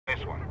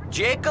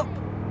Jacob?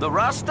 The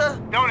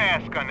Rasta? Don't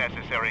ask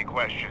unnecessary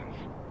questions.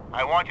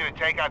 I want you to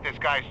take out this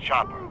guy's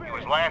chopper. He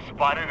was last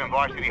spotted in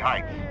Varsity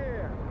Heights.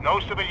 No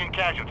civilian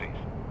casualties.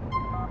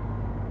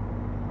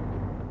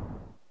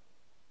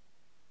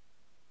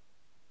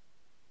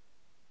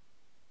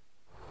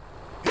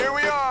 Here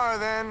we are,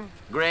 then.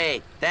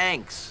 Great,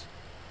 thanks.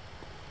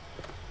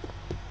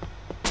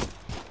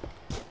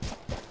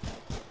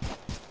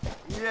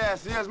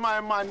 Yes, here's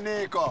my man,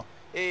 Nico.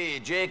 Hey,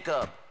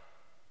 Jacob.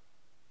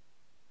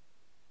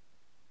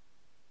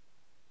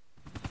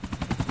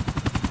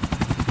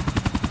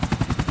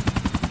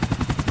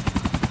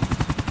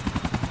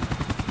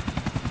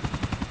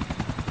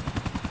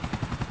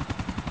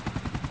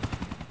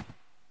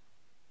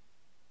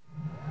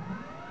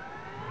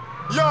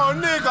 Yo,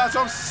 nigga,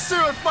 some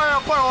serious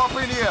firepower up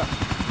in here.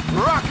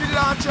 Rocket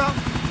launcher,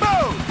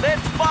 boom!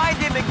 Let's find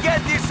him and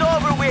get this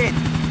over with.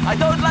 I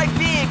don't like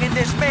being in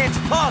this man's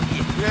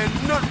pocket. Yeah,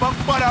 nothing but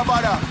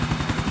bada.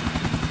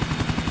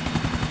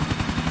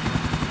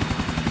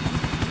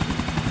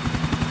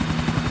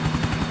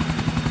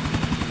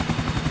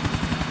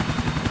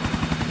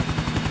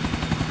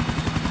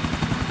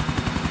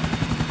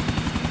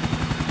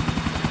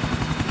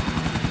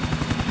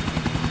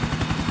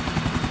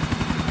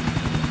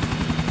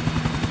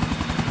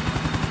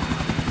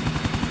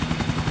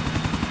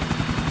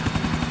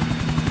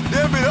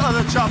 There be the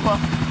other chopper.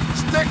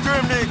 Stick to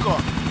him, Nico.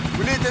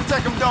 We need to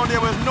take him down there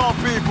with no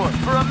people.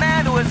 For a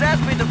man who has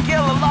asked me to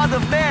kill a lot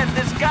of men,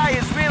 this guy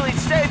is really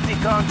safety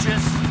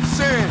conscious.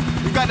 See,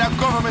 you got that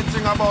government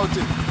thing about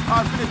it.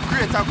 All for the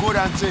greater good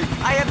and thing.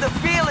 I have the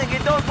feeling you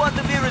don't want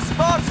to be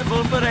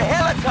responsible for a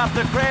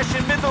helicopter crash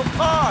in Middle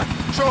Park.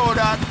 True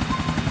that.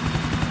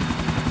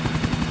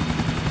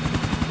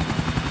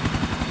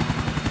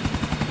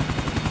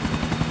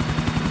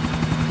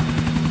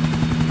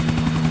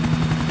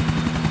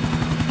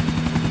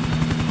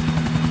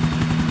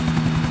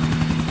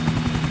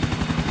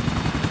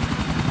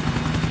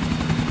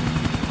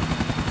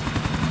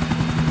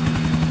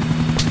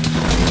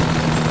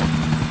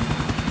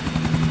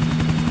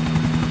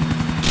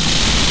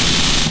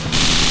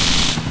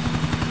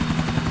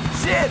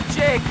 Shit,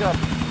 Jacob!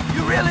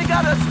 You really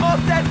gotta smoke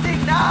that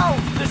thing now?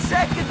 The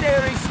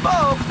secondary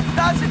smoke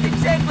doesn't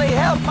exactly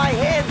help my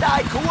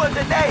hand-eye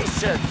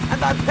coordination.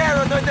 And I'm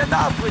paranoid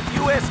enough with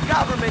US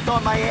government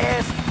on my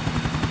ass.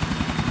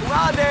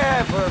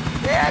 Whatever.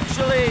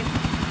 Actually,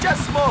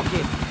 just smoke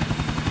it.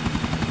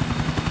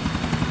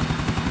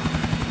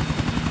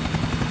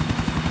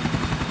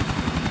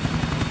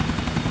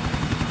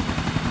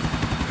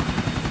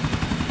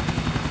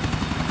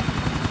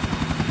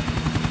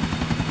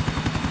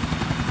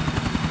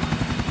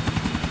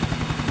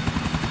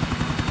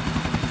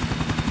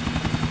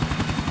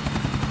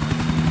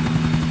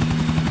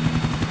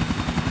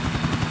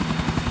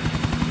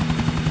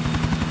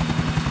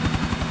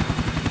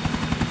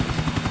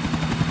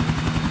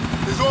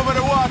 It's over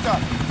the water.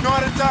 No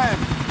other time.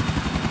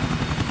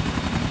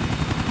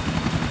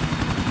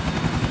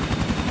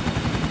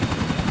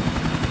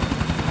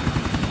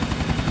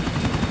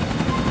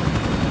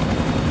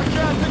 I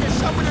can't take a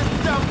shot with this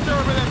damn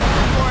turbulence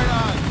that's going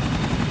on.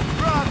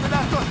 Rather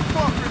than just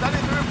fuck with, I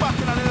need to be back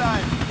in on the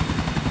line.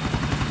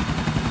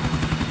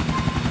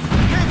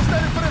 Keep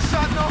steady for the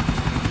shot now.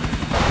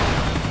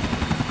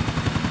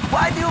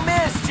 Why do you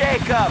miss,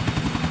 Jacob?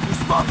 You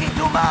smoking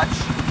too much?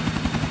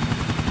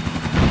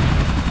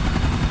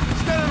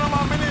 Standing on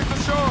my minute to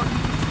shoot.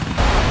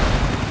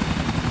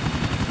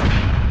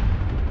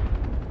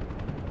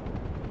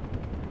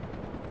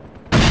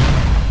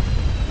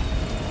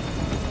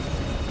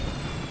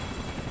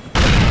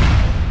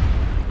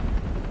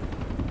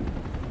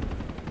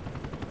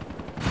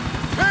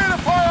 Pay the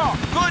fire!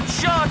 Good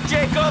shot,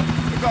 Jacob!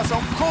 You got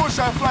some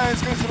crucial flying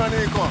skills in the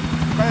Nico.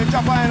 Can you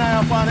drop an eye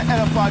up on the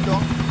elephant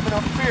though? I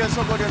don't feel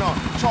so good, you know.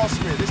 Trust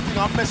me, this thing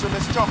I'm messing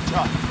with the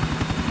structure.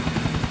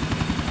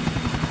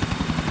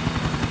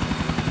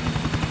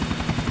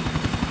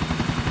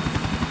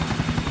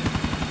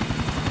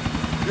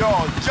 Yo,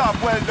 job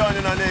well done,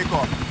 you know,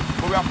 Nico.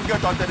 But we have to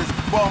get onto this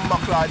bomber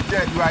clad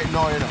dead right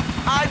now, you know.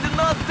 I do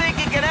not think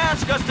he can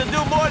ask us to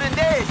do more than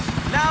this.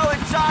 Now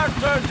it's our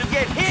turn to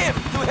get him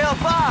to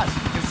help us.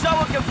 If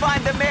someone can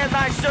find the man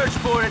I search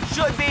for, it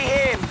should be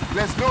him.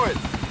 Let's do it.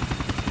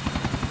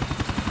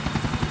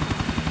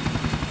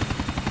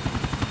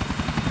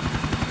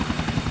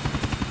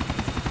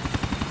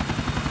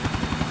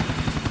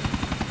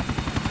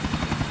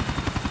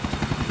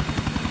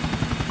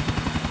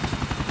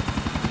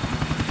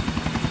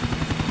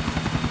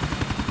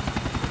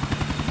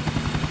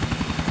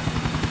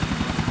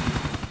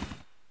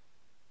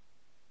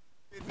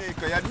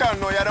 Nico, you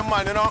don't know you're the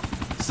man, you know.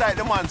 Sight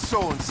the man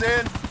soon, see?